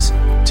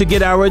to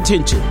get our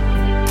attention.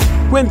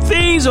 When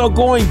things are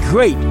going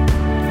great,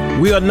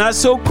 we are not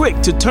so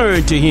quick to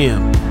turn to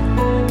Him.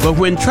 But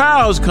when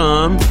trials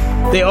come,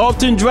 they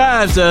often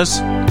drive us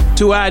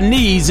to our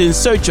knees in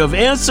search of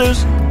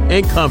answers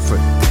and comfort.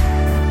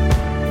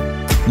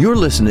 You're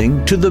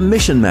listening to The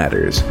Mission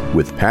Matters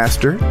with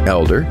Pastor,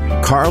 Elder,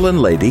 Carl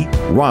and Lady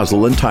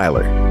Rosalind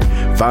Tyler,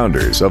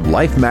 founders of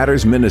Life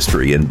Matters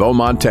Ministry in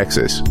Beaumont,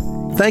 Texas.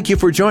 Thank you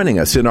for joining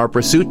us in our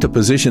pursuit to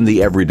position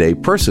the everyday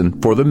person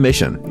for the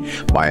mission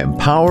by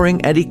empowering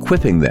and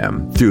equipping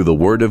them through the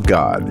Word of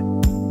God.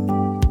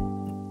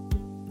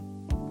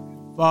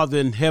 Father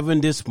in heaven,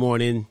 this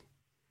morning,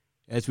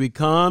 as we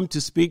come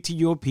to speak to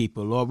your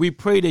people, Lord, we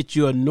pray that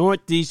you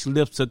anoint these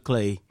lips of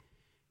clay.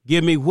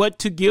 Give me what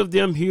to give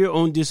them here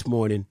on this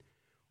morning.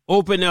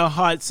 Open their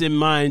hearts and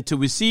minds to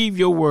receive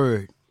your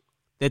word,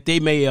 that they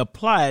may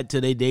apply it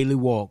to their daily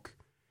walk,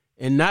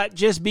 and not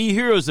just be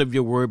hearers of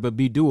your word, but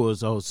be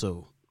doers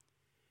also.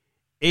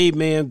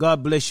 Amen.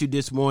 God bless you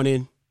this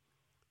morning.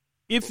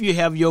 If you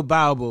have your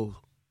Bible,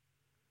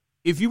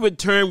 if you would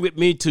turn with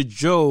me to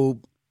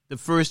Job, the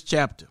first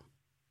chapter,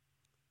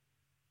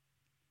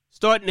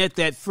 starting at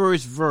that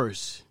first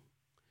verse.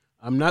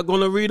 I'm not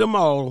going to read them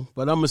all,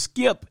 but I'm going to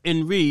skip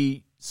and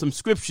read some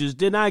scriptures.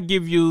 Then I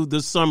give you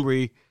the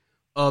summary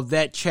of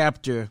that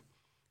chapter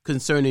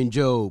concerning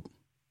Job.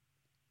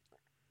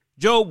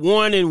 Job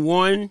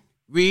 1:1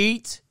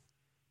 reads,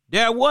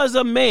 "There was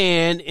a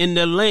man in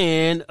the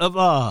land of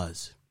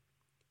Uz,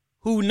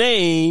 whose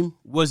name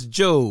was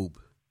Job.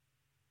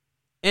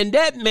 And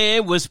that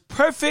man was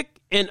perfect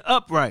and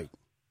upright,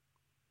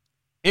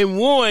 and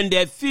one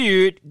that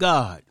feared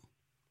God,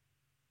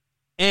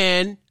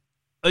 and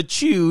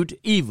eschewed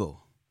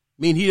evil."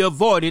 I mean, he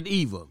avoided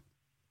evil.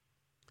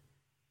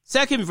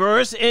 Second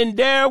verse, "And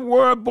there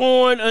were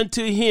born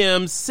unto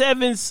him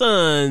 7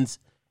 sons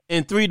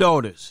and 3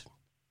 daughters.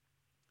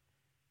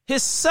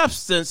 His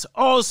substance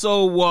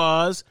also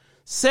was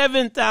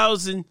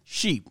 7,000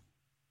 sheep,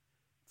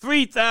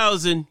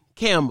 3,000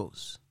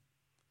 camels,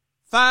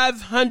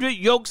 500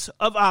 yokes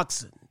of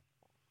oxen,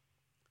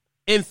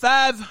 and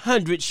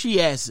 500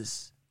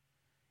 she-asses,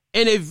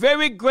 and a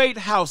very great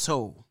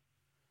household,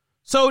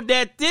 so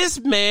that this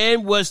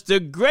man was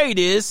the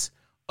greatest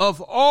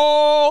of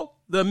all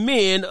the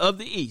men of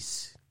the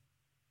East."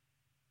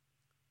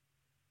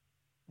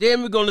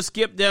 Then we're going to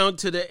skip down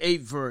to the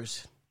 8th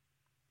verse.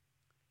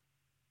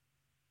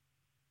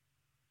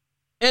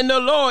 And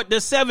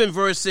the 7th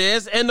verse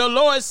says, "And the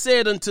Lord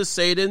said unto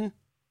Satan,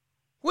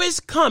 Whence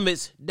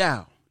comest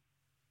thou?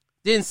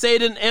 Then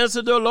Satan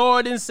answered the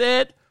Lord and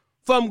said,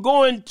 From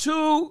going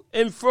to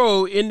and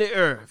fro in the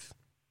earth,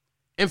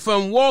 and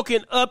from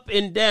walking up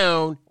and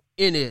down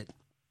in it.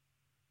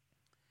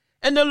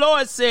 And the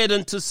Lord said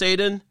unto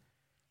Satan,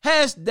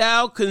 Hast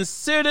thou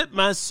considered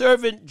my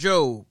servant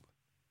Job,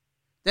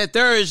 that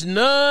there is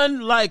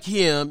none like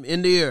him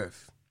in the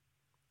earth,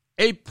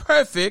 a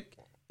perfect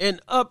and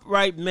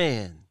upright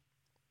man,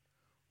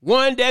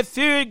 one that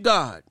feared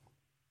God,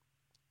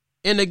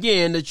 and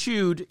again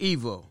eschewed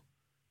evil,"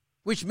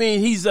 which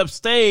means he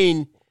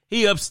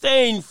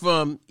abstained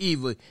from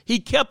evil. He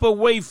kept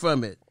away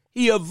from it.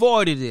 He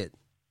avoided it.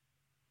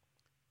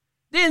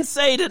 Then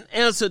Satan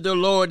answered the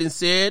Lord and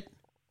said,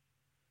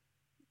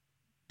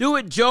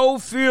 "Doeth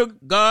Job fear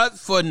God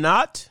for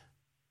naught?"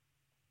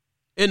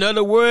 In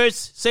other words,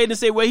 Satan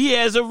said, well, he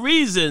has a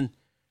reason,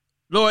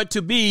 Lord,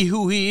 to be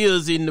who he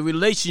is in the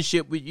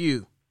relationship with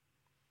you,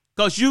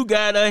 because you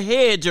got a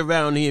hedge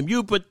around him.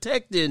 You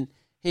protecting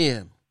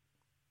him.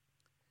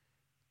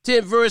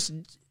 10th verse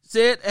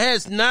said,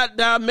 "Hast not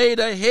thou made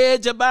a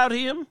hedge about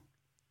him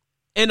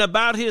and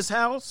about his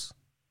house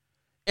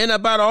and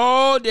about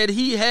all that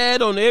he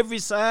had on every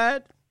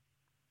side?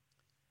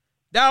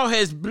 Thou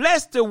hast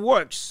blessed the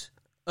works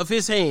of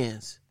his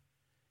hands,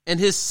 and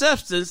his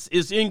substance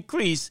is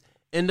increased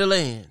in the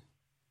land."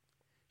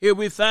 Here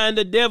we find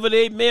the devil,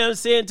 amen,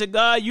 saying to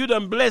God, you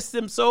done blessed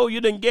him so, you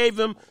done gave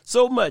him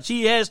so much.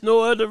 He has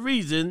no other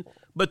reason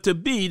but to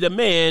be the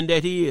man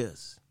that he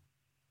is.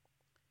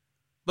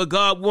 But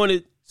God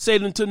wanted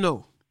Satan to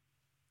know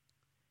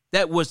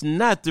that was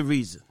not the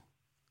reason.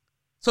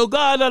 So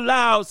God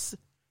allows,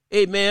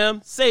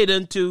 amen,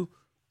 Satan to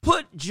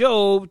put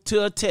Job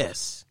to a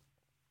test.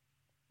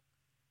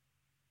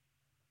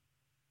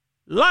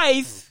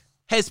 Life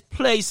has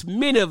placed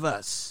many of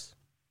us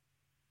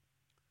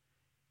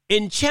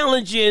in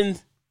challenging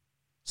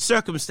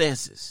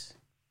circumstances.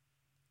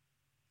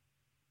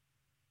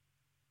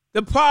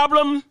 The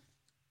problem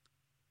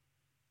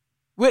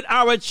with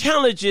our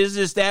challenges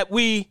is that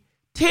we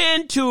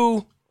tend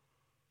to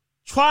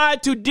try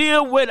to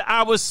deal with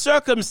our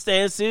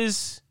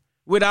circumstances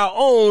with our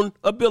own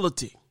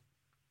ability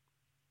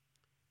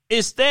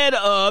instead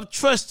of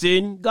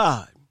trusting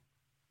God.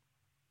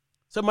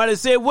 Somebody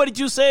said, "What did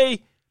you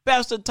say,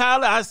 Pastor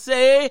Tyler?" I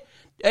say,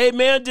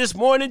 amen, this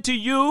morning to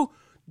you,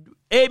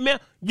 amen,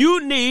 you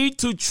need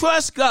to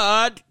trust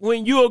God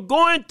when you are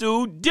going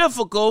through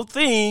difficult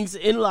things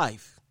in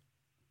life.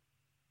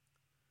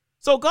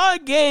 So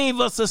God gave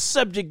us a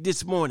subject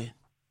this morning.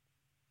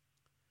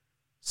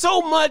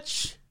 So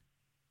much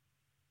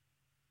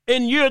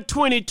in year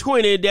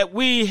 2020 that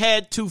we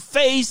had to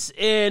face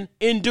and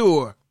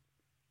endure.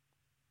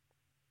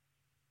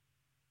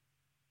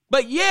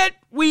 But yet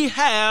we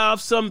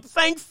have some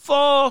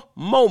thankful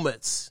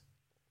moments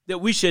that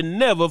we should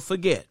never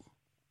forget.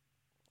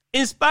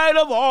 In spite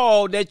of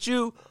all that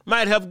you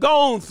might have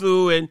gone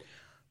through, and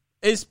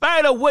in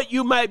spite of what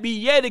you might be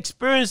yet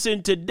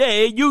experiencing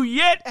today, you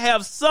yet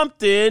have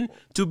something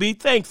to be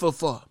thankful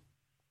for.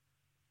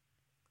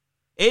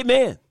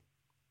 Amen.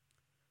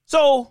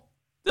 So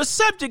the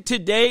subject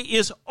today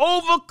is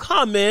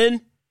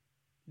overcoming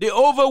the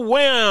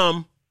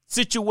overwhelmed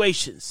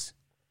situations.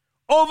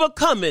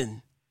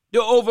 Overcoming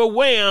the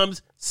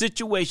overwhelmed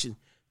situation.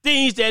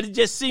 Things that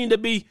just seem to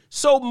be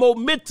so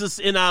momentous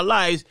in our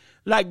lives,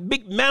 like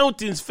big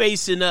mountains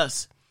facing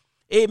us.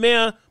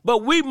 Amen.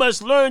 But we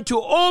must learn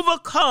to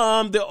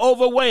overcome the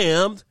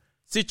overwhelmed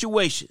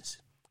situations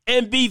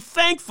and be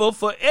thankful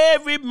for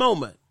every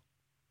moment.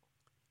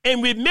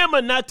 And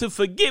remember not to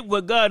forget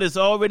what God has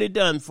already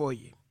done for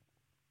you.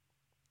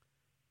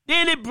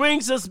 Then it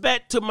brings us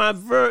back to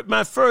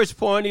my first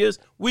point is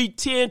we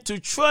tend to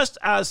trust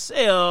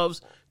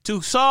ourselves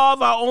to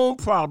solve our own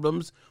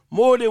problems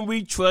more than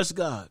we trust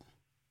God.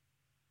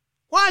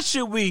 Why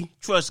should we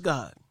trust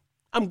God?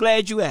 I'm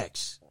glad you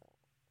asked.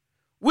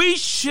 We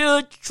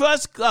should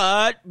trust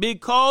God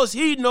because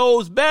he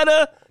knows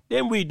better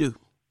than we do.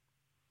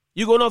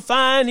 You're going to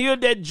find here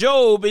that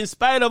Job, in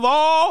spite of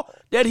all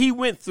that he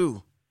went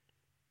through,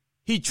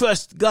 he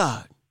trusts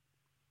God.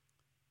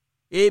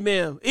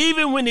 Amen.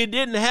 Even when he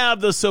didn't have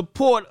the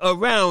support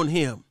around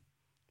him,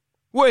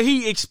 where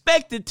he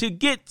expected to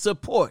get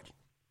support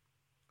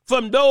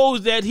from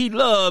those that he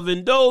loved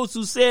and those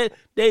who said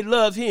they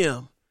love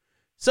him.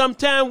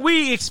 Sometimes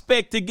we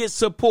expect to get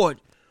support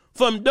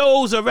from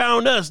those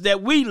around us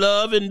that we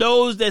love and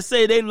those that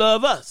say they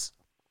love us.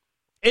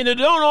 And it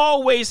don't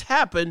always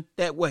happen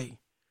that way.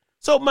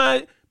 So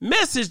my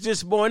message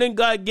this morning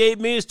God gave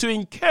me is to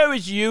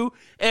encourage you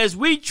as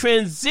we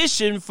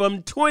transition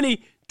from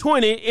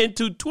 2020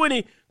 into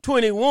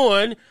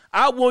 2021.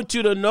 I want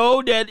you to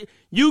know that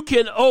you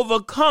can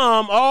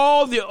overcome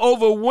all the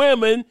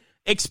overwhelming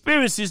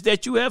experiences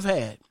that you have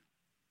had.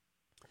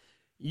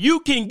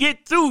 You can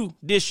get through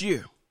this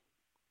year.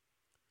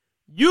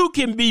 You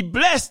can be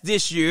blessed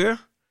this year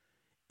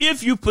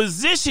if you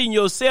position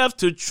yourself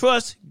to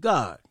trust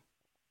God.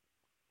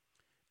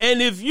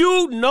 And if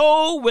you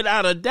know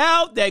without a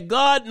doubt that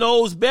God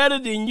knows better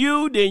than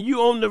you, then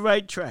you're on the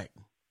right track.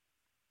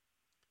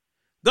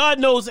 God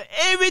knows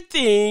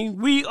everything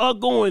we are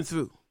going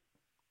through.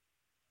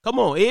 Come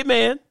on,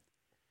 amen.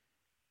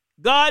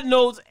 God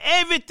knows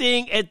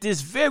everything at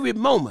this very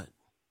moment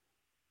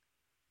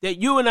that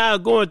you and I are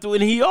going through,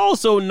 and he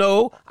also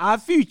knows our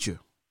future.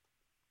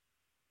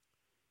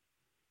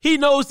 He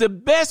knows the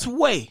best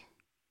way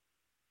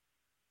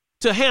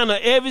to handle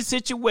every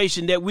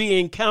situation that we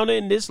encounter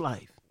in this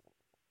life.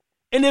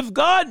 And if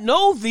God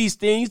knows these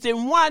things,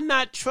 then why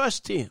not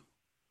trust him?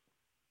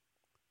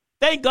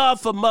 Thank God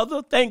for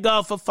mother. Thank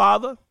God for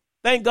father.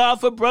 Thank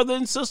God for brother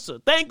and sister.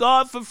 Thank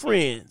God for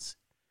friends.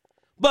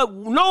 But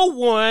no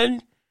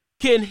one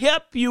can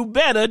help you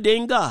better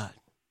than God.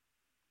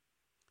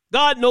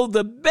 God knows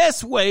the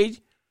best way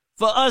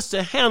for us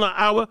to handle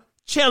our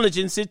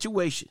challenging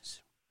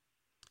situations.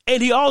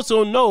 And he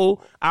also knows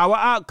our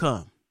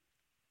outcome.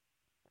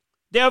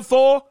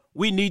 Therefore,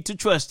 we need to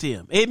trust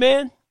him.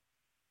 Amen.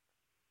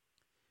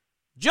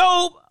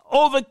 Job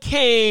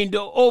overcame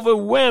the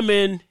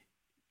overwhelming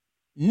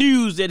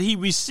news that he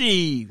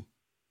received,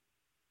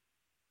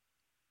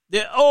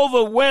 the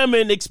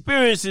overwhelming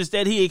experiences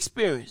that he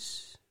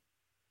experienced,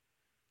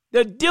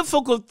 the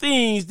difficult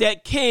things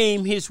that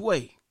came his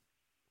way.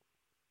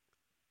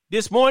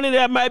 This morning,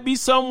 there might be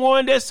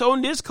someone that's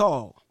on this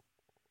call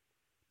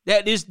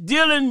that is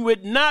dealing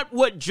with not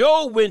what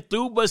Job went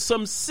through, but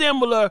some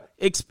similar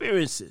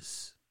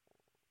experiences.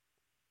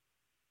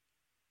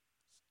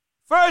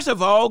 First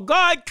of all,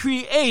 God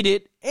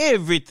created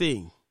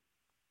everything.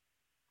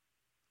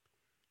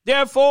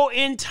 Therefore,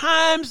 in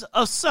times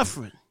of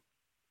suffering,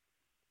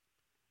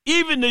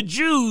 even the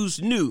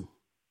Jews knew,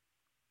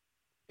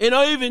 and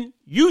even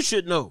you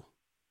should know.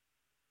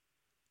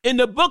 In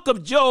the book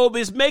of Job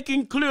is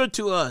making clear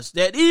to us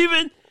that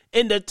even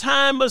in the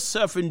time of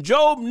suffering,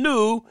 Job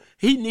knew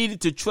he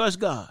needed to trust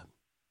God.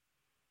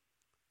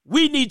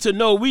 We need to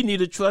know we need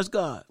to trust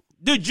God.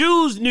 The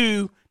Jews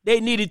knew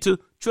they needed to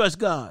trust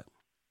God.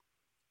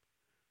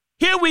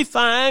 Here we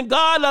find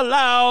God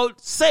allowed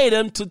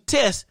Satan to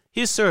test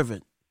his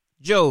servant,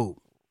 Job.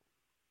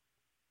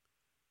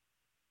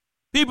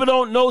 People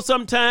don't know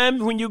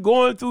sometimes when you're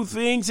going through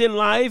things in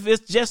life,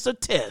 it's just a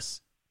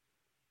test.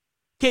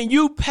 Can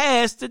you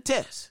pass the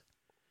test?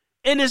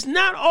 And it's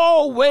not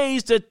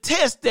always the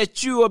test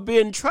that you are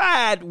being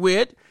tried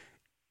with,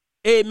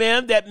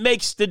 amen, that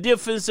makes the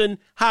difference in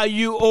how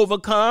you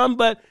overcome,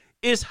 but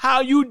it's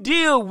how you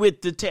deal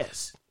with the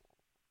test.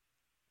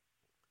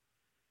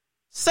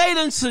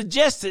 Satan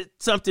suggested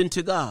something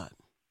to God.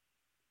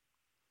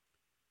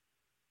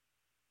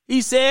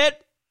 He said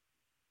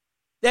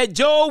that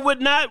Job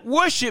would not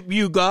worship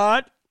you,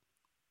 God,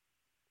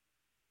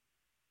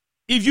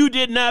 if you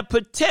did not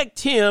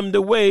protect him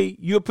the way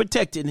you're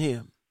protecting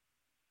him.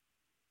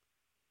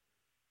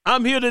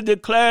 I'm here to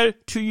declare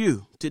to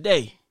you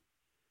today,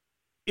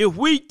 if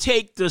we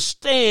take the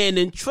stand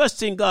and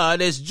trust in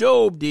God as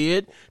Job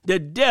did, the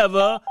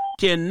devil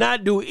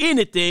cannot do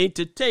anything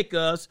to take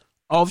us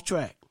off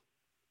track.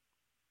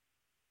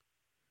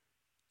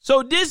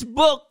 So this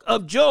book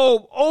of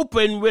Job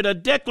opened with a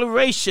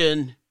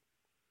declaration,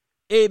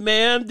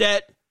 amen,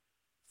 that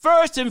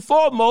first and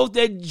foremost,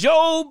 that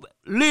Job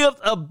lived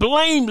a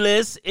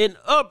blameless and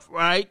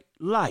upright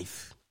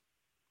life.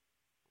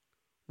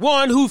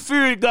 One who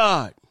feared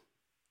God,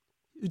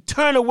 who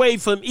turned away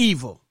from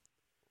evil.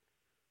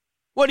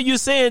 What are you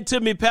saying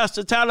to me,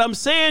 Pastor Tyler? I'm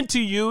saying to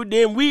you,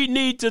 then we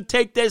need to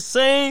take that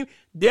same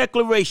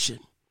declaration.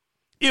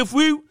 If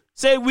we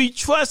say we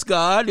trust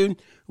God and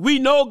we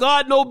know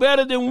God knows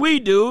better than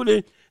we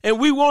do, and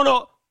we want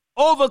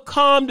to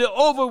overcome the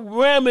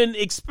overwhelming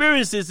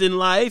experiences in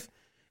life,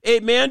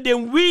 amen,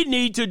 then we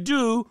need to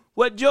do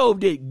what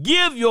Job did.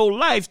 Give your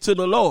life to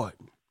the Lord.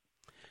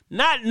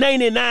 Not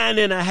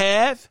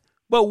 99.5,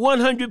 but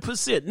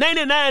 100%.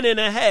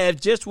 99.5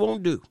 just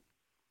won't do.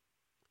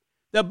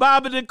 The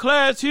Bible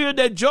declares here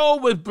that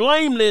Job was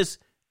blameless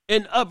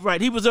and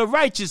upright. He was a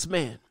righteous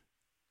man.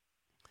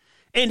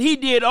 And he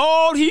did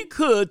all he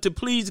could to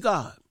please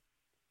God.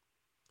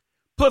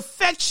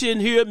 Perfection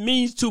here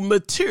means to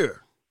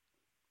mature.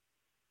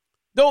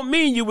 Don't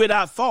mean you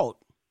without fault.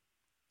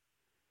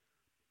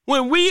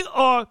 When we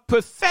are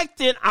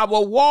perfecting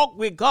our walk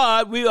with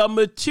God, we are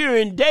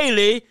maturing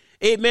daily,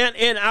 amen,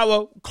 in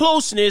our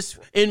closeness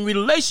in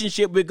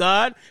relationship with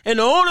God. And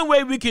the only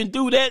way we can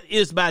do that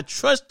is by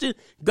trusting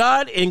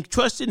God and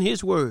trusting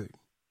his word.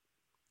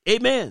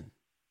 Amen.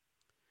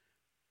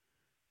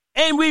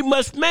 And we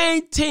must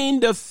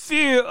maintain the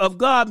fear of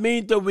God,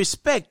 means the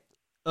respect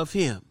of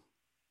him.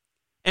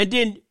 And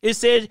then it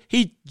says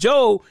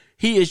Job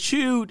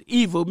eschewed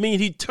evil, meaning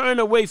he turned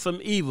away from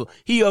evil.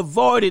 He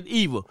avoided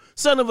evil.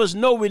 Some of us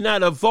know we're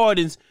not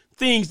avoiding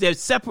things that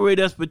separate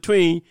us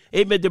between,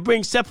 amen, to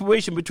bring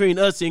separation between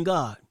us and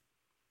God.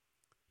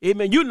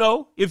 Amen. You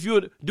know, if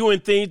you're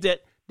doing things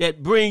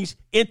that brings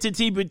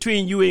entity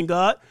between you and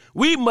God,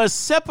 we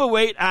must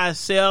separate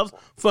ourselves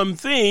from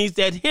things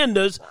that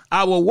hinders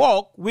our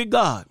walk with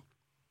God.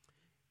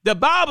 The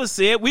Bible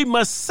said we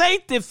must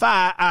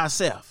sanctify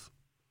ourselves.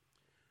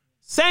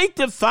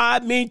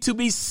 Sanctified means to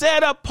be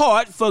set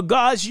apart for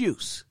God's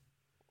use.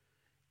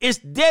 It's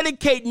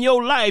dedicating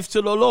your life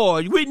to the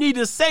Lord. We need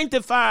to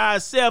sanctify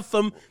ourselves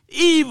from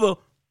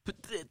evil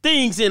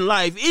things in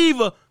life,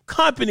 evil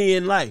company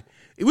in life.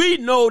 We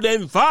know the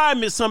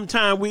environment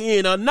sometimes we're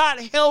in are not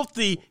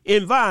healthy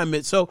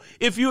environments. So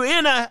if you're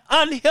in an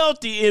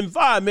unhealthy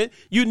environment,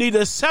 you need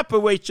to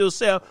separate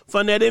yourself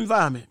from that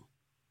environment.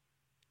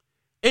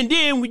 And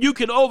then you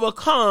can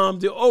overcome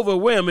the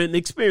overwhelming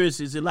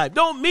experiences in life.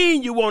 Don't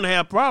mean you won't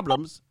have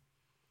problems.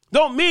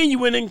 Don't mean you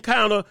won't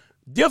encounter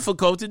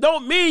difficulty.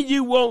 Don't mean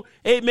you won't,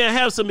 amen,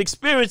 have some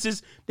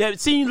experiences that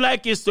seem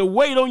like it's the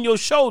weight on your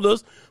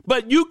shoulders.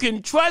 But you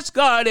can trust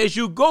God as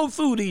you go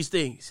through these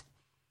things.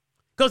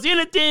 Because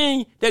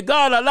anything that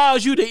God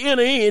allows you to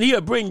enter in,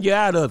 he'll bring you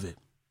out of it.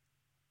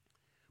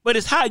 But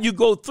it's how you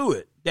go through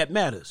it that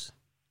matters.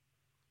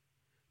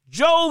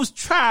 Job's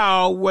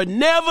trial were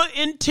never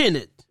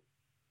intended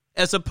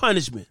as a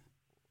punishment.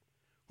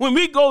 When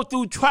we go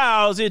through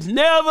trials, it's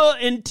never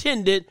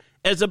intended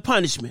as a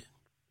punishment.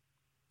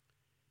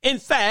 In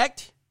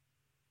fact,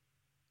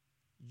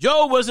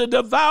 Job was a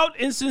devout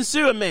and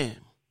sincere man.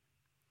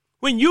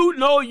 When you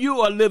know you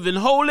are living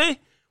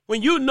holy,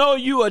 when you know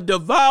you are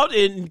devout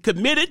and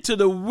committed to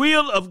the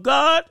will of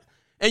God,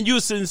 and you're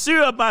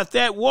sincere about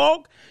that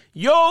walk,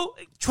 your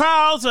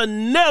trials are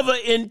never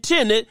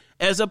intended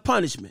as a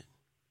punishment.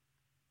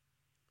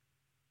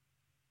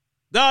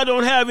 God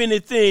don't have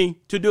anything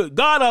to do.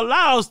 God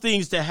allows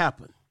things to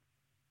happen.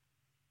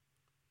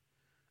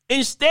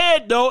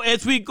 Instead, though,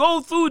 as we go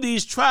through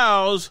these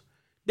trials,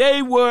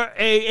 they were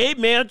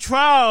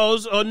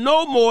trials are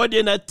no more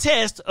than a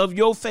test of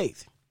your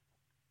faith.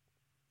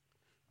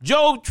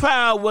 Job's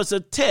trial was a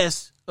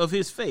test of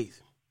his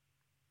faith.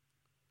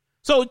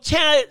 So,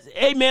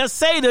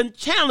 Satan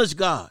challenged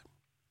God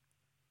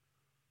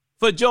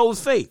for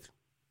Job's faith.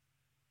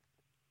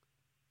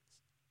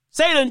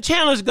 Satan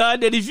challenged God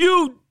that if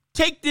you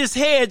take this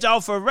hedge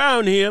off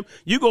around him,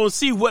 you're going to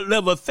see what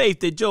level of faith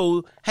that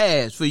Job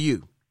has for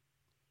you.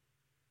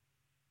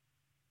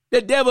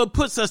 The devil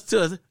puts us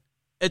to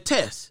a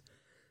test.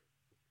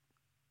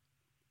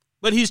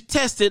 But he's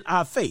tested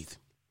our faith.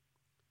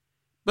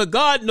 But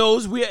God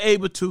knows we are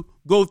able to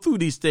go through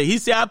these things. He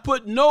said, I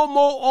put no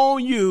more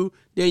on you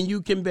than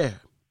you can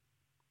bear.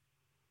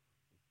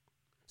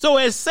 So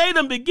as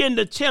Satan began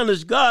to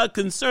challenge God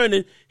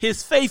concerning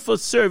his faithful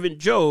servant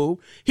Job,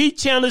 he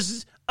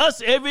challenges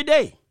us every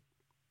day.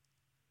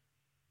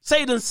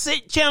 Satan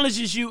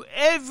challenges you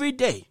every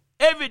day.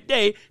 Every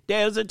day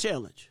there's a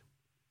challenge.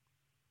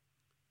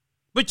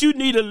 But you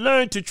need to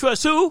learn to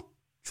trust who?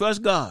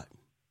 Trust God.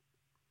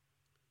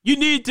 You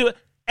need to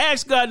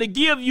ask God to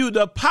give you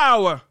the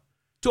power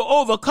to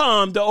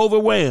overcome the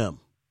overwhelm.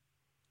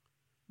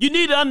 You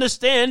need to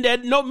understand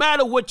that no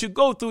matter what you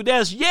go through,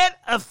 there's yet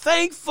a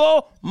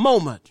thankful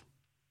moment.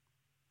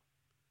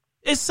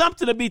 It's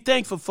something to be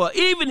thankful for,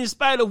 even in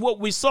spite of what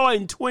we saw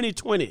in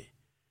 2020.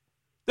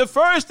 The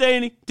first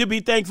thing to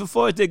be thankful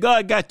for is that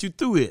God got you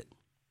through it.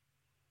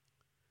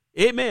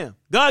 Amen.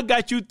 God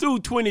got you through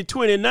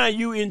 2020. Now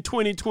you in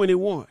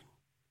 2021.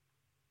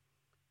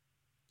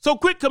 So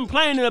quit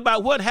complaining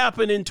about what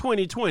happened in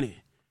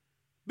 2020.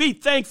 Be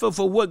thankful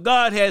for what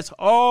God has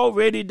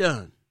already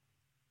done.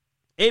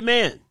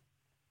 Amen.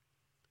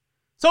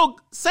 So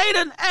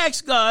Satan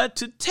asked God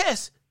to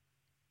test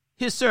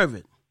his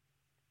servant.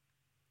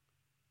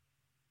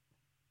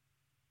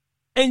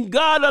 And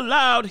God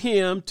allowed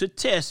him to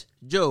test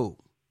Job.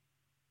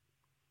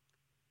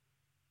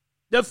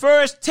 The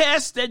first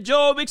test that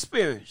Job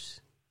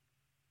experienced.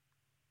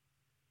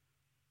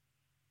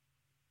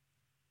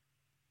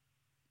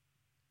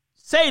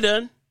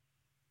 Satan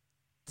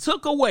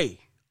took away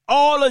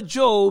all of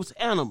Job's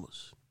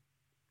animals.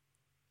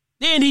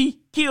 Then he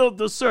killed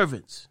the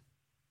servants,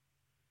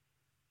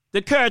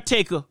 the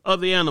caretaker of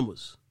the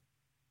animals.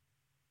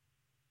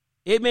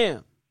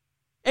 Amen.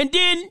 And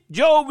then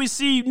Job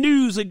received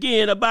news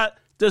again about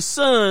the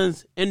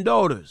sons and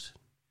daughters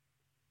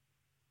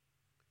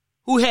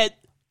who had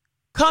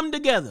come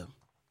together.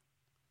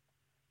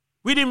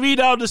 We didn't read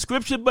all the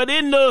scripture, but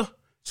in the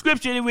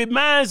scripture, it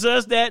reminds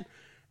us that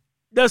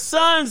the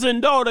sons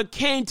and daughter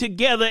came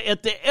together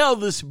at the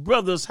eldest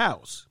brother's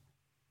house.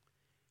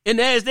 And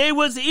as they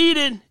was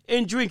eating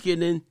and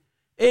drinking and,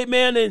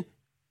 amen, and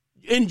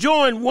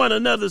enjoying one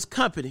another's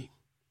company,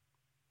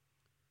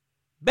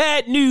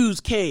 bad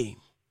news came.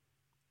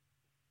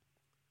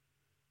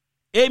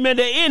 Amen.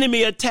 The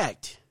enemy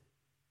attacked.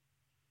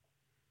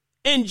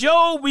 And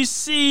Job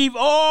received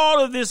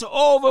all of this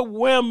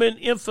overwhelming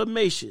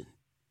information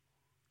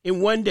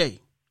in one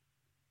day.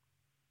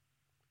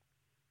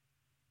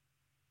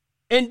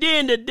 And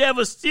then the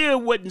devil still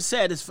wasn't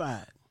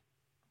satisfied.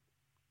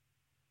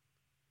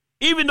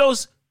 Even though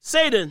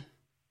Satan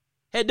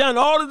had done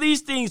all of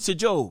these things to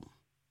Job,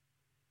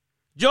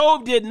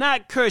 Job did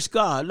not curse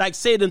God like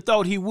Satan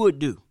thought he would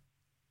do.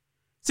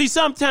 See,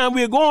 sometimes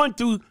we're going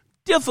through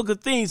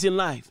difficult things in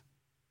life.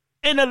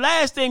 And the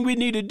last thing we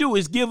need to do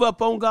is give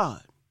up on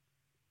God.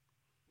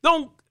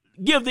 Don't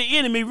give the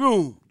enemy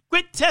room.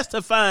 Quit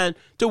testifying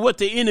to what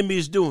the enemy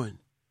is doing.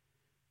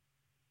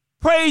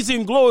 Praise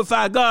and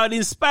glorify God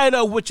in spite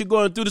of what you're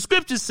going through. The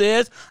scripture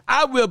says,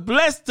 I will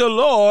bless the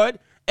Lord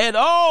at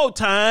all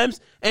times,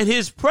 and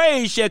his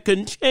praise shall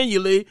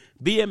continually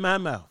be in my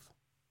mouth.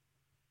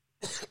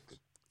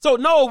 So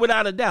know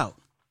without a doubt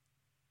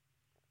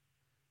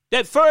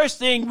that first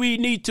thing we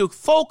need to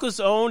focus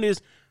on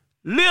is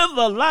live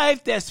a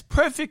life that's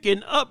perfect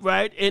and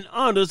upright and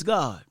honors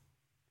God.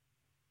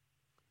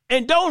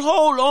 And don't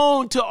hold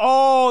on to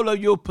all of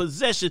your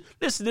possessions.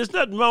 Listen, there's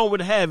nothing wrong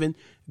with having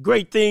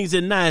great things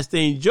and nice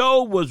things.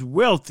 Job was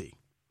wealthy.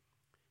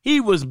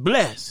 He was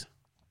blessed.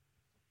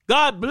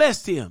 God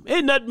blessed him.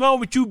 Ain't nothing wrong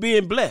with you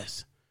being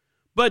blessed.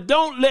 But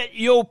don't let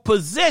your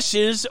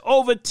possessions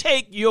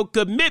overtake your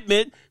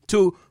commitment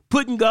to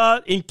putting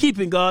God and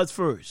keeping God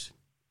first.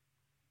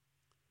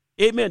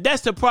 Amen.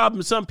 That's the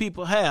problem some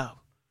people have.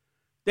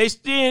 They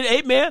still,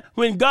 amen,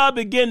 when God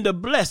began to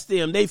bless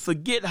them, they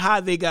forget how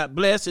they got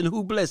blessed and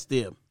who blessed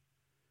them.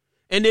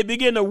 And they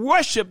begin to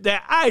worship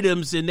their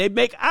items, and they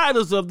make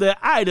idols of their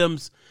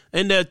items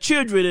and their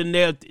children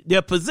and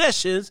their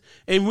possessions.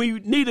 And we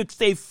need to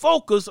stay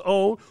focused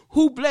on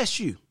who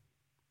bless you.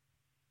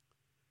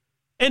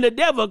 And the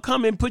devil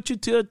come and put you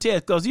to a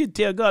test because he'll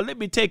tell God, let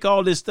me take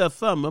all this stuff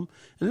from them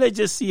and let's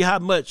just see how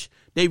much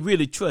they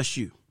really trust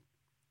you.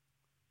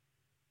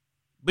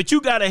 But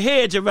you got a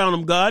hedge around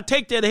them, God.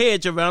 Take that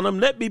hedge around them.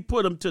 Let me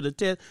put them to the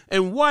test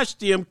and watch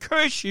them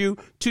curse you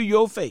to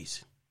your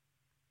face.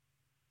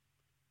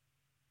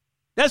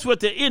 That's what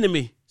the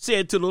enemy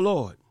said to the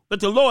Lord. But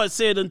the Lord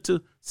said unto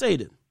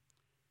Satan,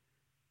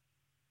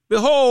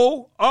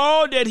 behold,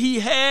 all that he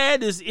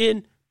had is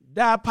in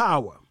thy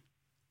power.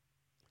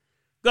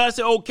 God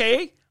said,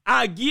 okay,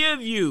 I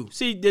give you.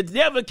 See, the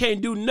devil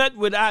can't do nothing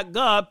without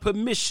God's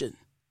permission.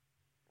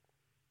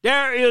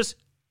 There is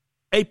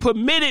a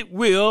permitted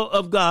will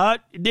of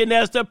God, then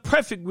there's the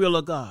perfect will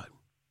of God.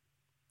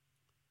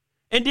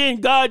 And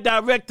then God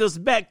directs us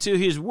back to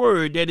his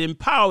word that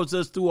empowers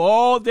us through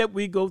all that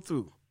we go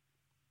through.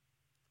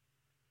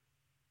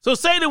 So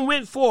Satan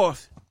went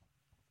forth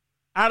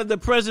out of the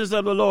presence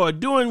of the Lord,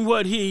 doing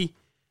what he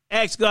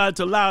asked God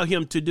to allow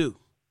him to do.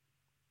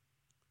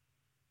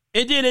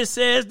 And then it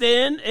says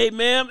then,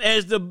 amen,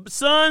 as the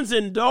sons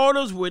and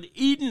daughters were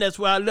eating, that's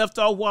where I left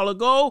off a while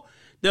ago,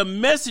 the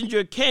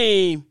messenger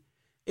came,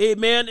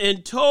 amen,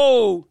 and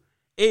told,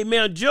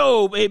 amen,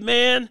 Job,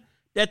 amen,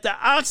 that the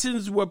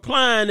oxen were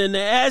plying and the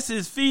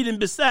asses feeding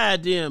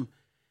beside them.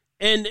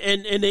 And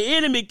the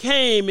enemy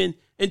came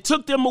and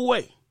took them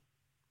away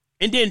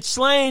and then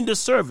slain the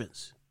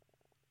servants.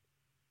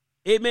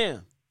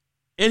 Amen.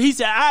 And he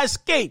said, I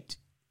escaped.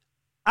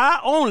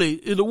 I only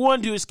is the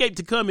one who escaped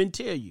to come and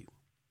tell you.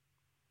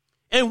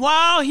 And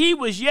while he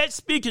was yet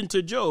speaking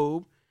to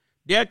Job,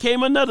 there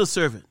came another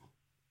servant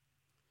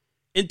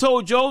and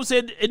told Job,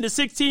 said in the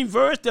 16th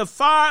verse, the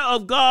fire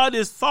of God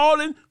is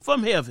falling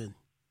from heaven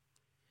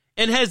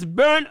and has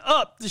burned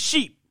up the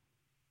sheep.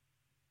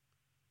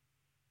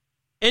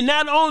 And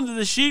not only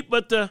the sheep,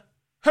 but the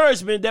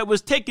herdsman that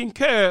was taking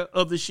care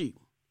of the sheep.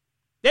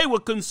 They were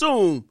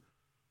consumed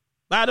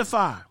by the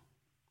fire.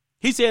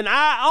 He said,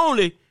 I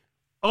only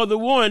are the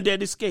one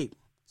that escaped.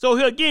 So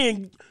here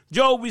again,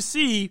 Job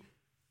received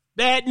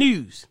bad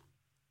news.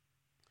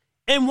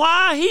 And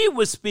while he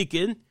was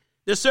speaking,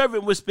 the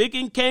servant was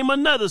speaking, came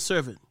another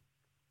servant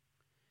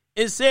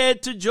and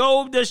said to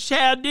Job, the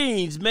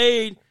Chaldeans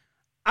made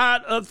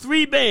out of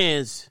 3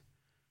 bands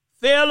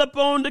fell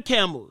upon the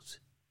camels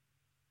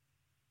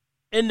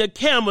and the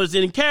camels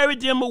and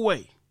carried them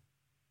away.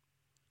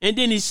 And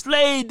then he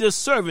slayed the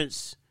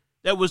servants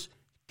that was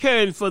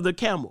caring for the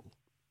camel.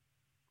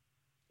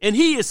 And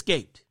he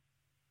escaped.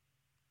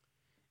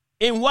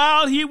 And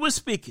while he was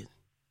speaking,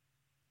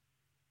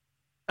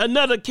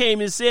 another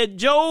came and said,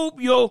 Job,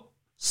 your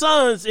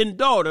sons and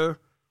daughter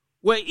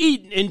were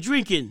eating and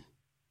drinking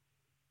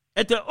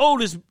at the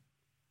oldest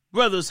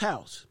brother's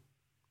house.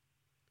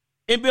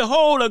 And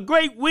behold, a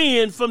great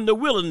wind from the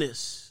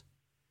wilderness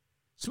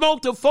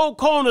smote the 4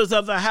 corners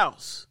of the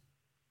house,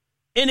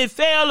 and it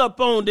fell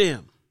upon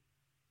them.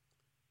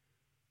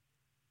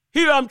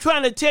 Here I'm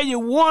trying to tell you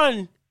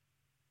one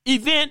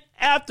event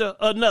after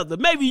another.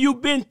 Maybe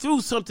you've been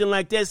through something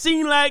like that.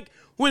 Seems like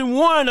when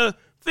one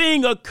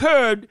thing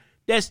occurred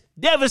that's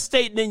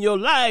devastating in your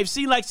life,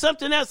 seems like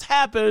something else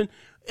happened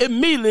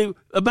immediately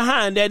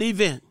behind that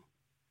event.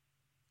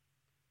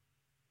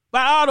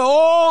 But out of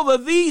all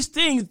of these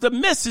things, the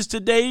message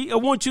today I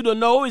want you to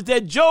know is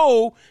that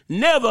Job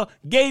never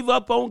gave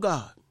up on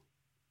God.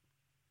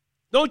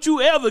 Don't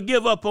you ever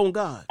give up on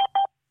God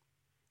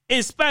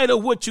in spite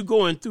of what you're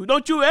going through.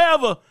 Don't you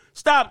ever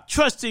stop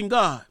trusting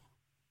God.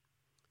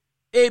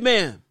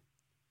 Amen.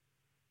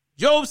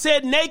 Job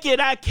said, naked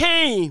I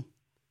came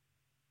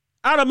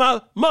out of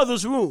my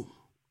mother's womb,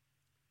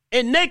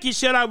 and naked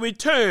shall I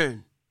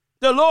return.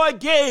 The Lord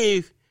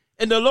gave,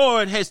 and the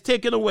Lord has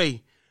taken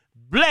away.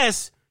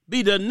 Blessed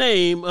be the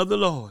name of the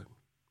Lord.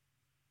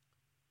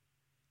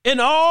 In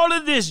all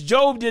of this,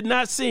 Job did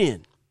not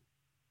sin.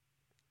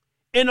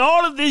 In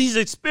all of these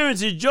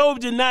experiences, Job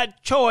did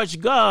not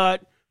charge God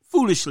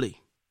foolishly.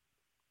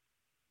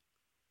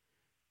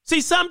 See,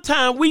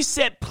 sometimes we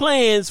set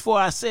plans for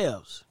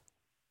ourselves.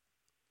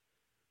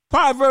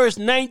 Proverbs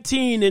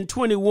 19 and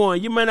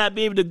 21. You might not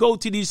be able to go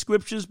to these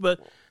scriptures, but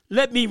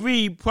let me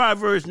read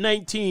Proverbs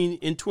 19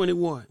 and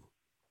 21.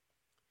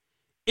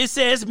 It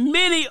says,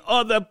 many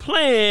are the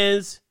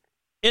plans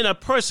in a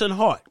person's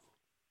heart.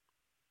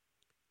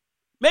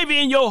 Maybe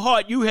in your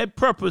heart you had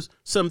purposed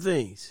some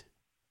things.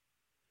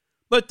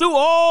 But through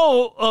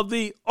all of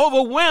the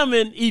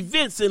overwhelming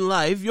events in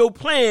life, your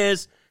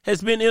plans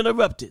has been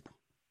interrupted.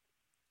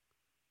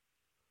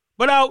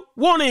 But I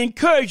want to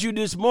encourage you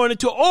this morning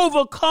to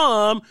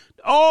overcome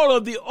all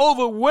of the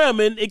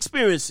overwhelming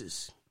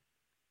experiences.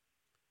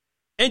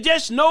 And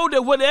just know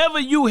that whatever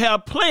you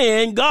have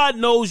planned, God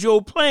knows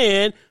your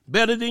plan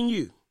better than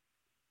you.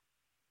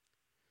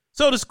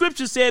 So the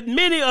scripture said,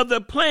 many of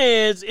the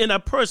plans in a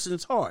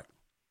person's heart,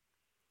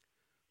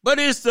 but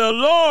it's the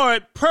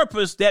Lord's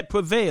purpose that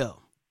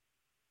prevail.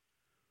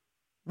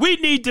 We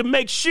need to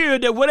make sure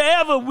that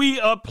whatever we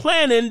are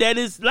planning, that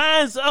it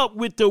lines up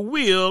with the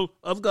will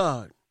of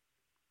God.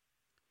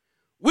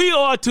 We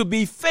are to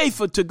be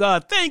faithful to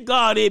God. Thank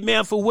God,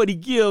 amen, for what he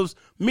gives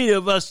many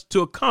of us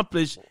to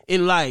accomplish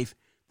in life,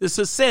 the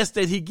success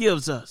that he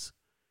gives us.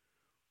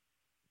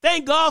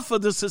 Thank God for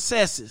the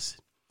successes,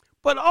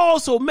 but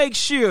also make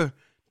sure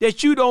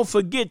that you don't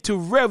forget to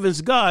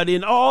reverence God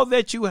in all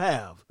that you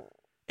have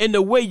and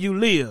the way you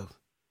live.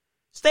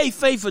 Stay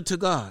faithful to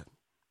God.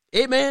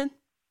 Amen.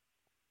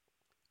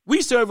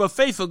 We serve a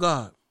faithful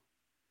God.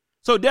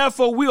 So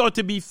therefore we ought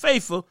to be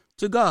faithful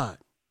to God,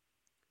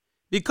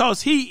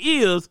 because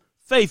he is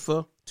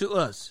faithful to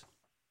us.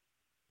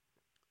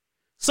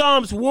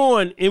 Psalms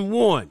 1 and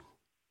 1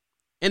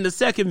 in the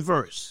 2nd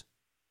verse.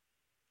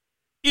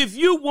 If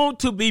you want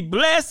to be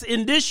blessed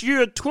in this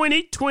year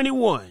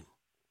 2021,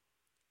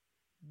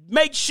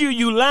 make sure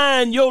you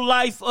line your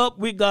life up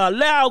with God.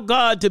 Allow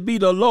God to be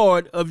the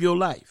Lord of your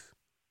life.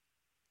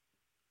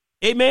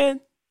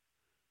 Amen.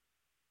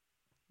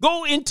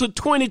 Go into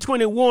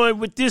 2021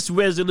 with this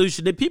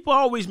resolution. That people are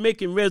always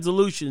making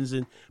resolutions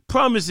and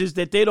promises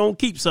that they don't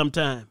keep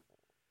sometime.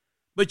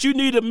 But you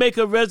need to make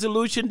a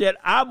resolution that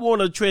I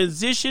want to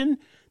transition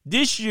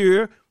this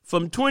year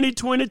from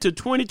 2020 to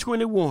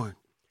 2021,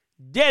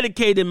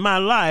 dedicating my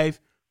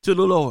life to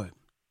the Lord.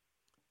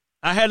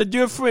 I had a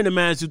dear friend of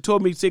mine who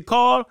told me, he said,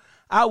 Carl,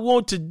 I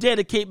want to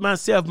dedicate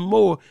myself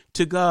more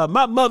to God.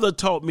 My mother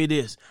taught me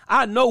this.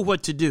 I know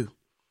what to do,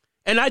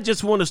 and I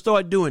just want to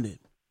start doing it.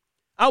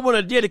 I want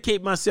to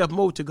dedicate myself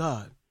more to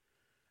God.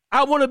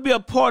 I want to be a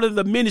part of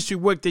the ministry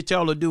work that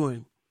y'all are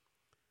doing.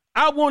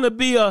 I want to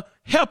be a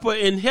helper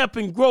in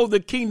helping grow the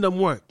kingdom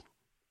work.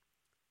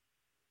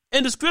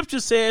 And the scripture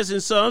says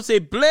in Psalms, say,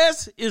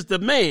 blessed is the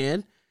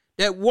man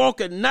that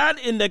walketh not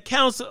in the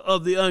counsel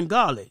of the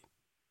ungodly,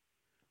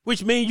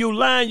 which means you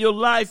line your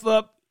life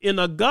up in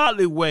a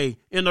godly way,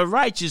 in a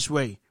righteous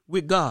way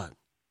with God,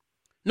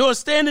 nor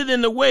standeth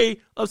in the way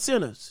of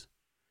sinners.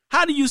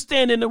 How do you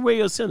stand in the way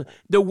of sinners?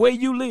 The way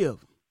you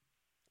live.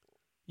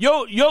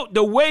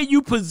 The way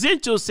you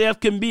present yourself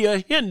can be a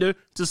hinder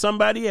to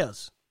somebody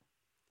else.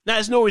 Now,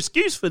 it's no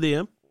excuse for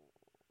them,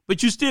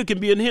 but you still can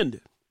be a hinder.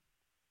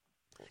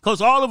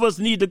 Because all of us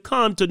need to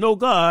come to know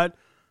God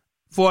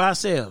for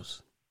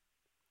ourselves.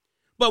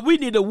 But we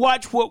need to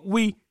watch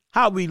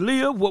how we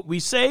live, what we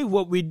say,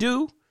 what we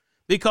do,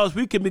 because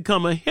we can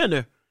become a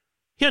hinder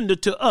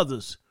to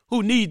others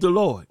who need the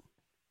Lord.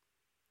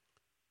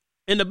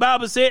 And the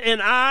Bible said, and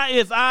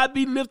if I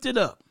be lifted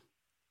up,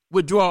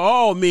 will draw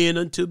all men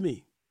unto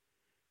me.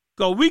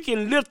 Because we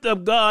can lift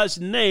up God's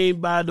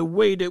name by the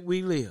way that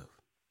we live.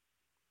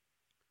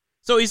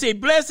 So he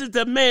said, blessed is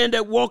the man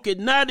that walketh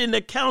not in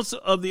the counsel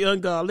of the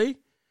ungodly,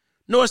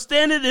 nor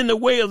standeth in the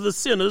way of the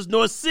sinners,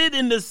 nor sit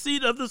in the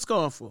seat of the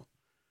scornful.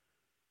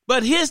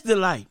 But his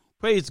delight,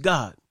 praise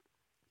God,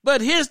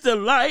 but his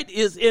delight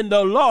is in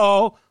the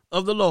law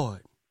of the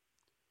Lord.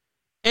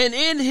 And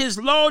in his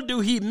law do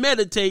he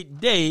meditate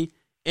day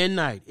and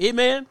night.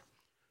 Amen.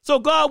 So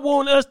God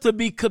wants us to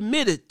be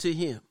committed to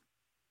him.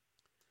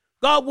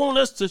 God wants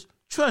us to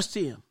trust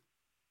him.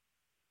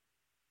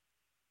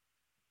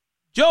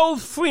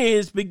 Job's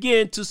friends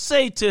began to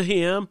say to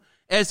him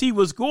as he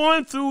was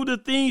going through the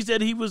things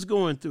that he was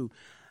going through.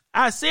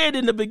 I said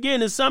in the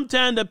beginning,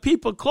 sometimes the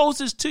people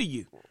closest to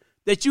you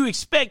that you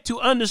expect to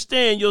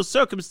understand your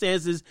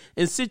circumstances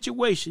and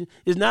situation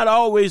is not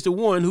always the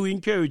one who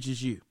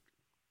encourages you.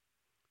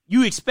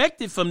 You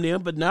expect it from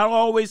them, but not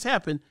always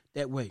happen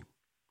that way.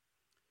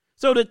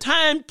 So the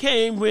time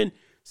came when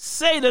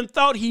Satan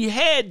thought he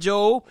had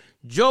Job.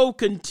 Job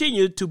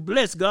continued to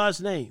bless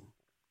God's name.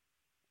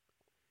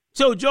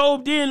 So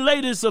Job then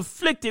later is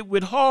afflicted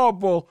with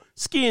horrible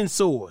skin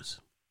sores.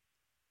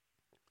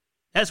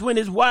 That's when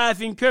his wife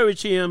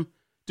encouraged him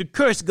to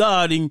curse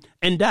God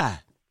and die.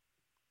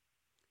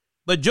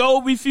 But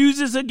Job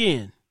refuses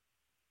again,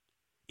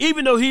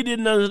 even though he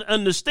didn't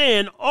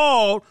understand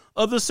all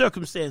of the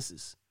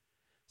circumstances.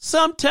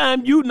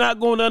 Sometimes you're not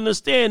going to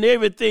understand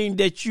everything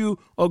that you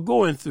are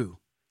going through,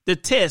 the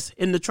tests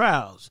and the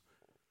trials.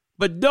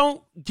 But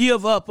don't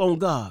give up on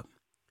God.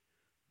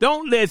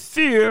 Don't let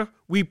fear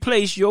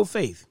replace your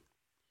faith.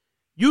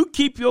 You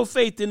keep your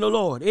faith in the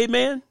Lord.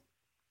 Amen.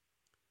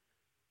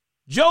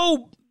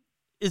 Job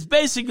is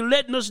basically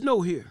letting us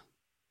know here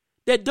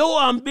that though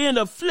I'm being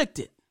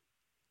afflicted,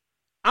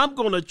 I'm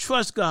going to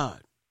trust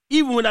God,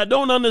 even when I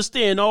don't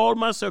understand all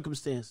my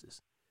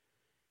circumstances.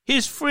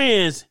 His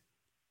friends,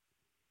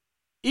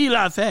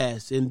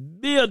 Eliphaz and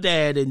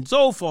Bildad and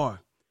Zophar,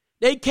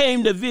 they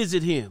came to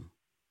visit him.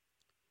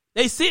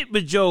 They sit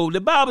with Job.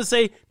 The Bible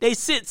says they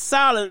sit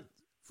silent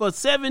for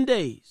 7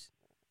 days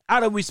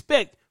out of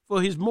respect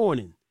for his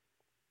mourning.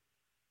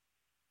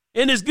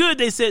 And it's good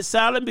they sat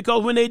silent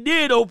because when they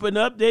did open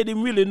up, they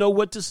didn't really know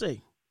what to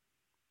say.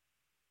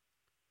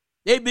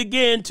 They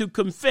began to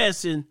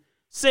confess and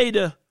say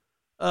to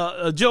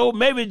Job,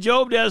 maybe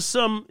Job, there's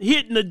some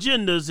hidden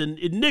agendas and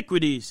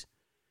iniquities,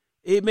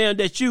 amen,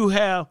 that you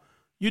have.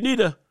 You need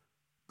to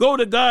go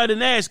to God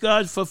and ask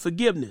God for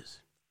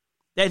forgiveness,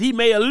 that he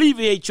may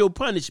alleviate your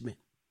punishment.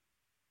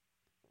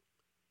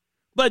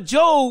 But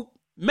Job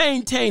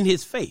maintained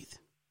his faith.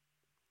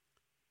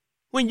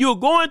 When you're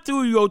going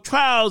through your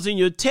trials and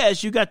your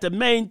tests, you got to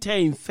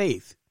maintain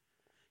faith.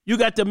 You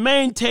got to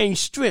maintain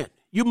strength.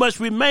 You must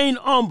remain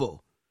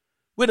humble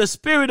with a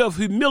spirit of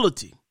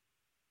humility,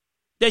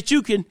 that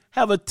you can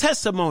have a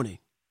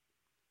testimony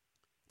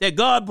that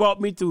God brought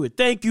me through it.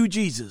 Thank you,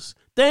 Jesus.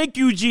 Thank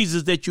you,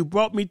 Jesus, that you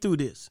brought me through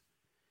this.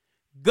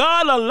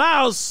 God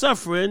allows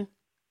suffering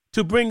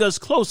to bring us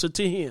closer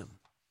to him.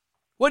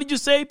 What did you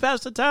say,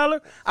 Pastor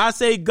Tyler? I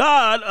say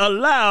God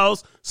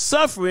allows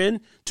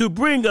suffering to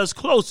bring us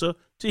closer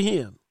to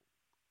him.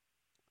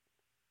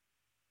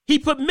 He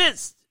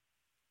permits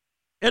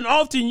and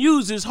often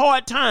uses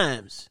hard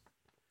times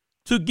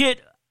to get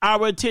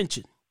our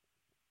attention.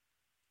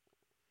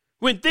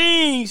 When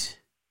things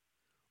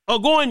are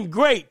going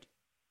great,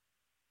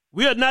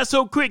 we are not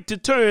so quick to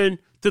turn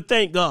to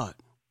thank God.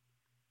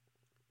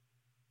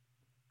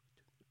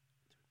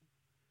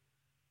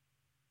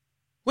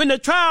 When the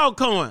trial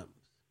comes,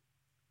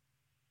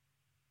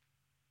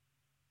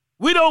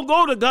 we don't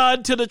go to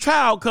God till the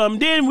trial comes.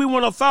 Then we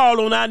want to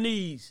fall on our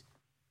knees.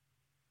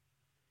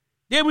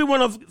 Then we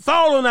want to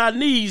fall on our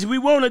knees. We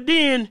want to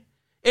then,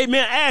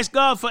 amen, ask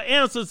God for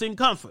answers and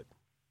comfort.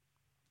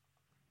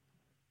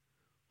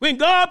 When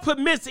God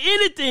permits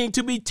anything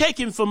to be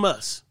taken from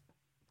us,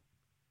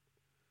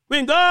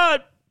 when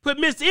God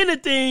permits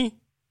anything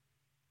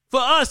for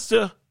us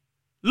to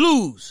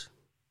lose,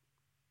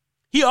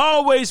 he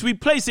always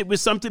replaces it with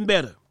something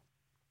better.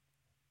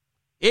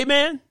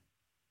 Amen.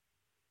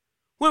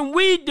 When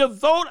we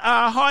devote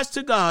our hearts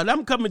to God,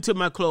 I'm coming to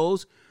my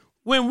close.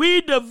 When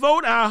we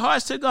devote our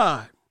hearts to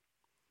God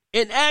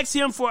and ask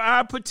him for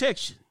our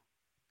protection,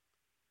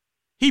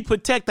 he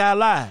protects our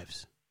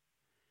lives.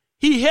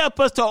 He helped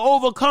us to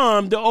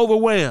overcome the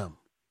overwhelm.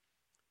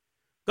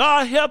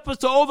 God help us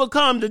to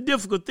overcome the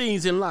difficult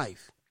things in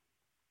life.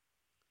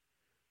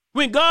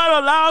 When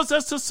God allows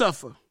us to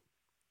suffer,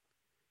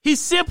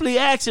 he's simply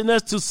asking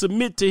us to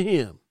submit to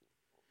him.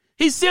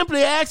 He's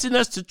simply asking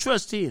us to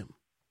trust him,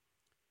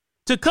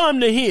 to come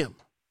to him,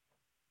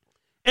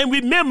 and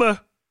remember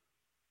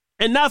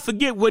and not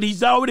forget what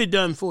he's already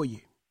done for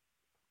you.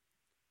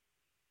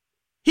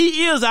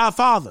 He is our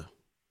Father.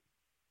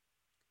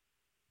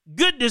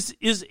 Goodness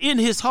is in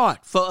his heart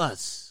for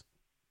us.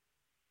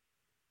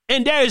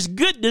 And there is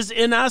goodness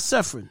in our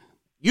suffering.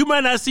 You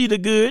might not see the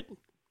good,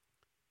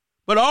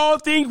 but all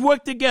things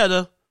work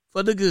together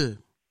for the good.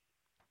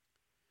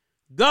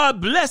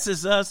 God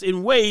blesses us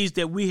in ways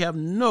that we have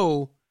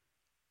no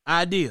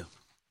idea,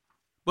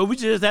 but we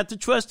just have to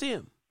trust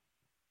him.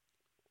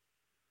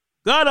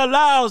 God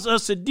allows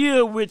us to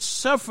deal with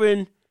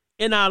suffering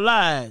in our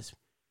lives,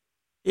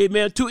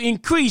 amen, to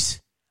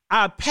increase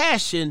our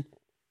passion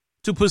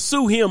to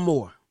pursue him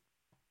more.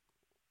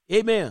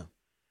 Amen.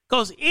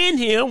 Because in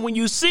him, when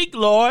you seek the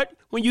Lord,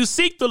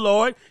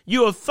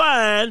 you will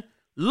find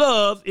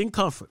love and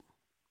comfort.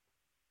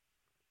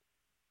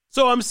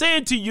 So I'm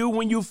saying to you,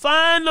 when you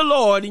find the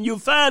Lord and you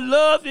find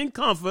love and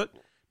comfort,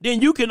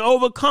 then you can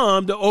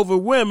overcome the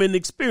overwhelming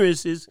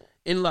experiences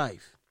in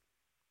life.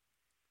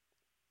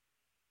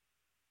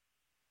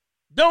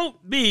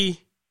 Don't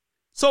be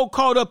so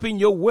caught up in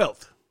your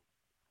wealth.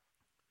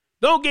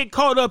 Don't get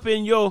caught up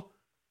in your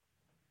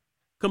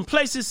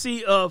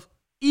complacency of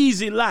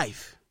easy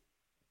life.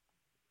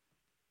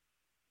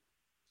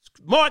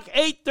 Mark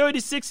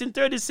 8:36 and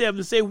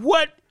 37 say,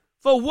 what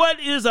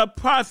is a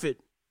profit?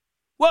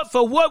 What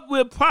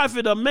will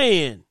profit a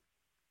man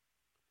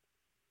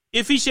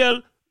if he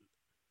shall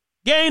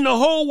gain the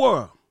whole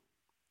world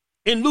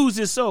and lose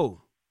his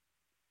soul?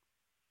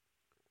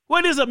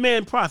 What is a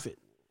man profit?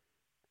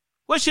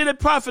 What should it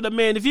profit a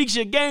man if he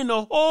should gain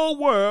the whole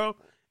world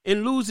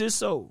and lose his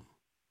soul?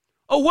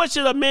 Or what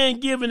should a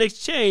man give in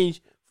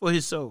exchange for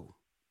his soul?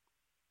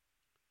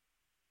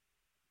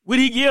 Would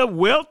he give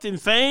wealth and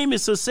fame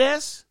and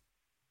success?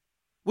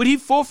 Would he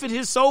forfeit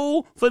his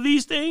soul for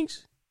these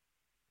things?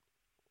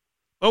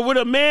 Or would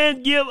a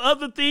man give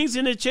other things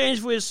in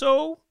exchange for his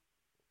soul?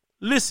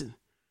 Listen,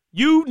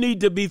 you need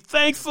to be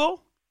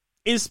thankful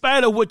in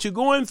spite of what you're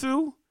going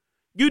through.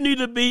 You need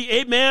to be,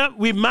 amen,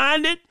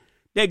 reminded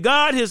that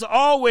God has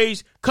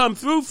always come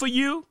through for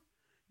you.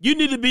 You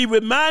need to be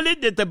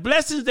reminded that the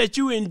blessings that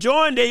you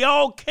enjoy, they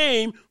all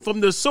came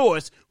from the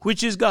source,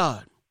 which is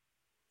God.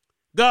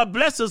 God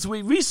bless us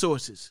with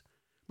resources,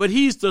 but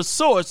he's the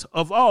source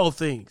of all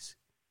things.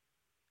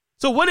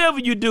 So whatever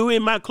you do,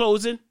 in my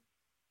closing,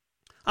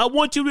 I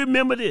want you to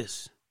remember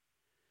this.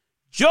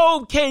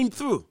 Job came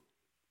through.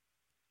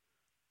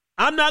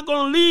 I'm not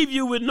going to leave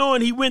you with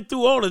knowing he went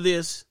through all of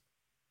this,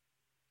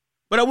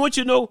 but I want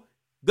you to know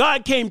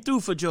God came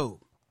through for Job.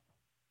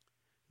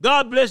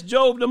 God blessed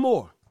Job the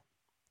more.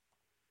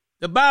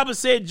 The Bible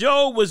said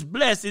Job was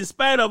blessed in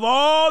spite of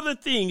all the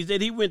things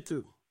that he went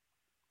through.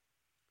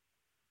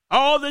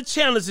 All the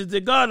challenges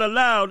that God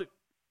allowed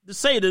the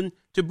Satan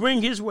to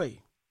bring his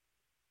way.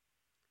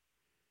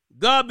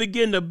 God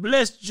began to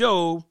bless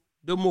Job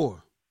the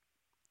more.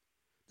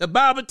 The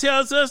Bible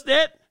tells us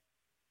that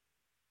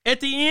at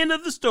the end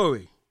of the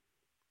story,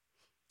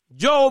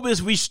 Job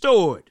is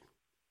restored.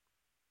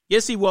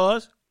 Yes, he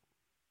was.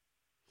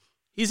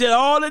 He said,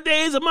 all the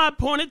days of my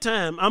appointed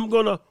time, I'm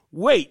going to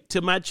wait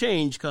till my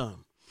change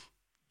comes.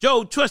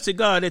 Job trusted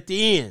God at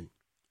the end,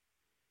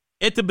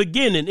 at the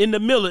beginning, in the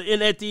middle,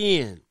 and at the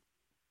end.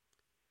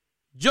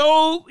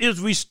 Job is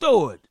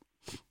restored.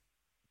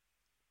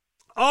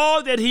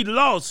 All that he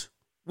lost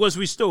was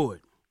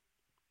restored.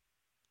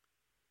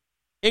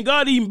 And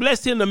God even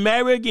blessed him to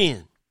marry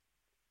again.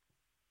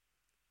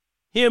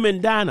 Him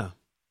and Dinah,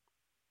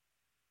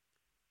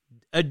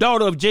 a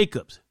daughter of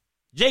Jacob's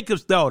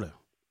daughter.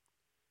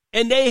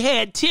 And they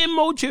had 10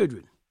 more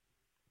children.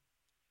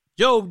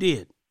 Job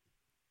did.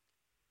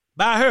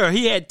 By her,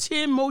 he had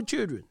 10 more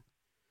children.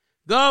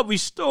 God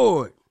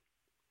restored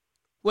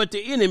what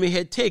the enemy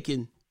had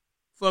taken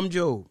from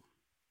Job,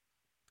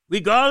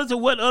 regardless of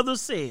what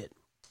others said.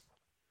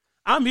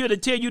 I'm here to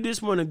tell you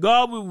this morning,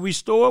 God will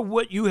restore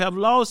what you have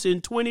lost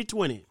in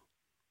 2020.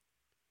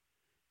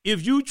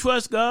 If you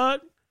trust God,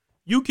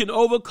 you can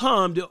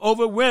overcome the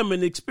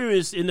overwhelming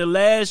experience in the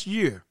last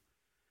year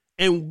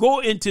and go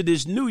into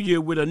this new year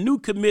with a new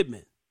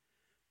commitment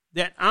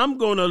that I'm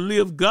going to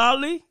live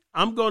godly.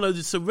 I'm going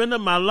to surrender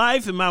my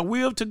life and my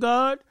will to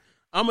God.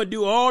 I'm going to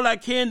do all I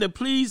can to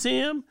please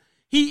him.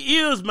 He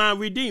is my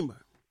Redeemer.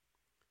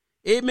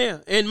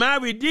 Amen. And my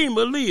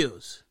Redeemer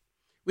lives.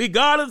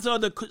 Regardless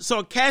of the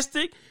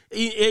sarcastic,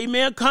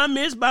 amen,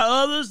 comments by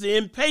others, the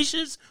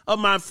impatience of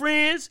my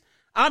friends,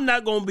 I'm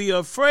not going to be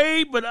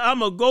afraid, but I'm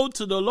going to go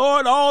to the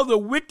Lord. All the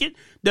wicked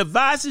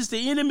devices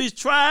the enemies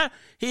try,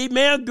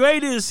 amen,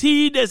 greater is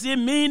he that's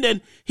in me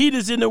than he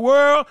that's in the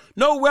world.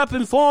 No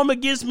weapon formed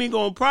against me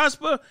going to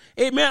prosper.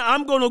 Amen.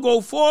 I'm going to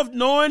go forth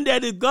knowing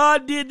that if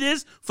God did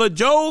this for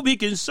Job, he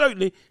can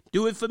certainly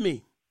do it for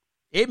me.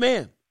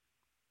 Amen.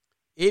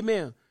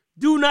 Amen.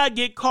 Do not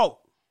get caught.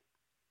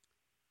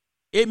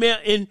 Amen.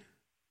 In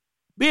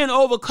being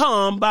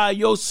overcome by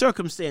your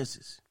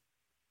circumstances.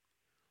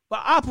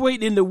 But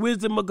operate in the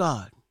wisdom of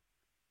God.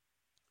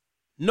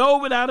 Know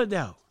without a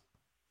doubt,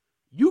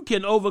 you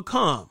can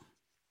overcome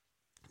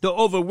the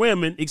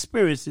overwhelming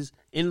experiences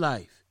in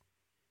life.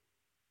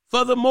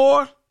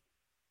 Furthermore,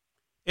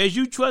 as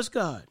you trust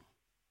God,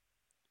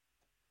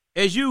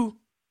 as you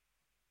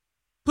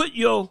put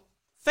your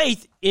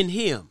faith in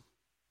him,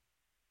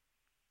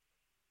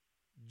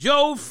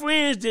 Job's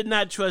friends did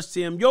not trust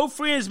him. Your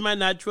friends might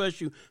not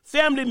trust you.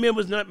 Family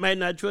members might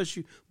not trust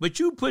you, but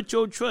you put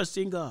your trust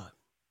in God.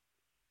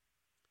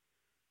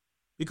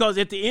 Because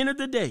at the end of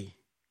the day,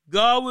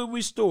 God will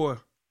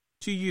restore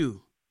to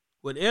you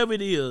whatever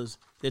it is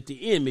that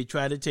the enemy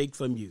tried to take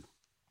from you.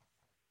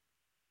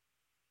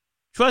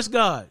 Trust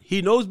God.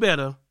 He knows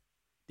better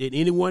than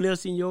anyone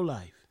else in your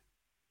life.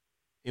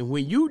 And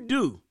when you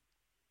do,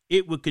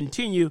 it will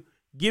continue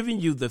giving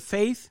you the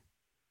faith,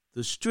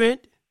 the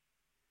strength,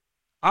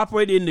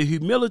 operate in the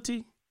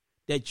humility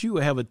that you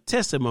will have a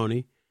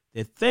testimony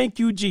that thank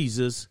you,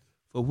 Jesus,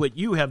 for what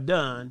you have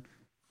done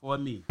for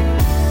me.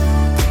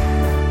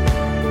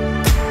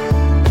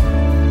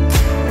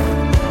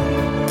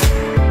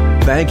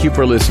 Thank you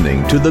for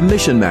listening to The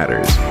Mission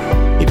Matters.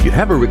 If you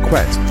have a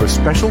request for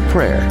special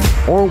prayer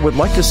or would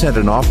like to send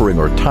an offering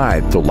or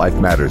tithe to Life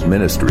Matters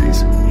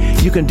Ministries,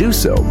 you can do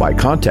so by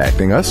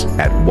contacting us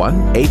at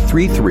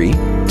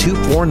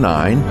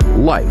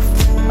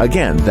 1-833-249-LIFE.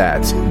 Again,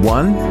 that's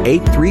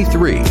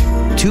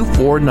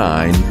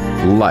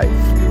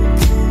 1-833-249-LIFE.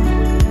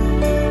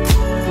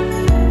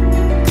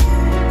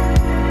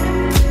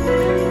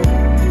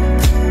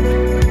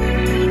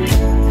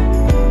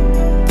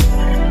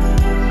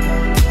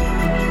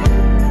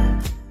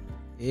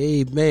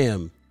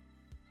 Amen.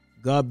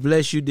 God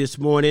bless you this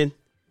morning.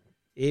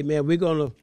 Amen. We're going to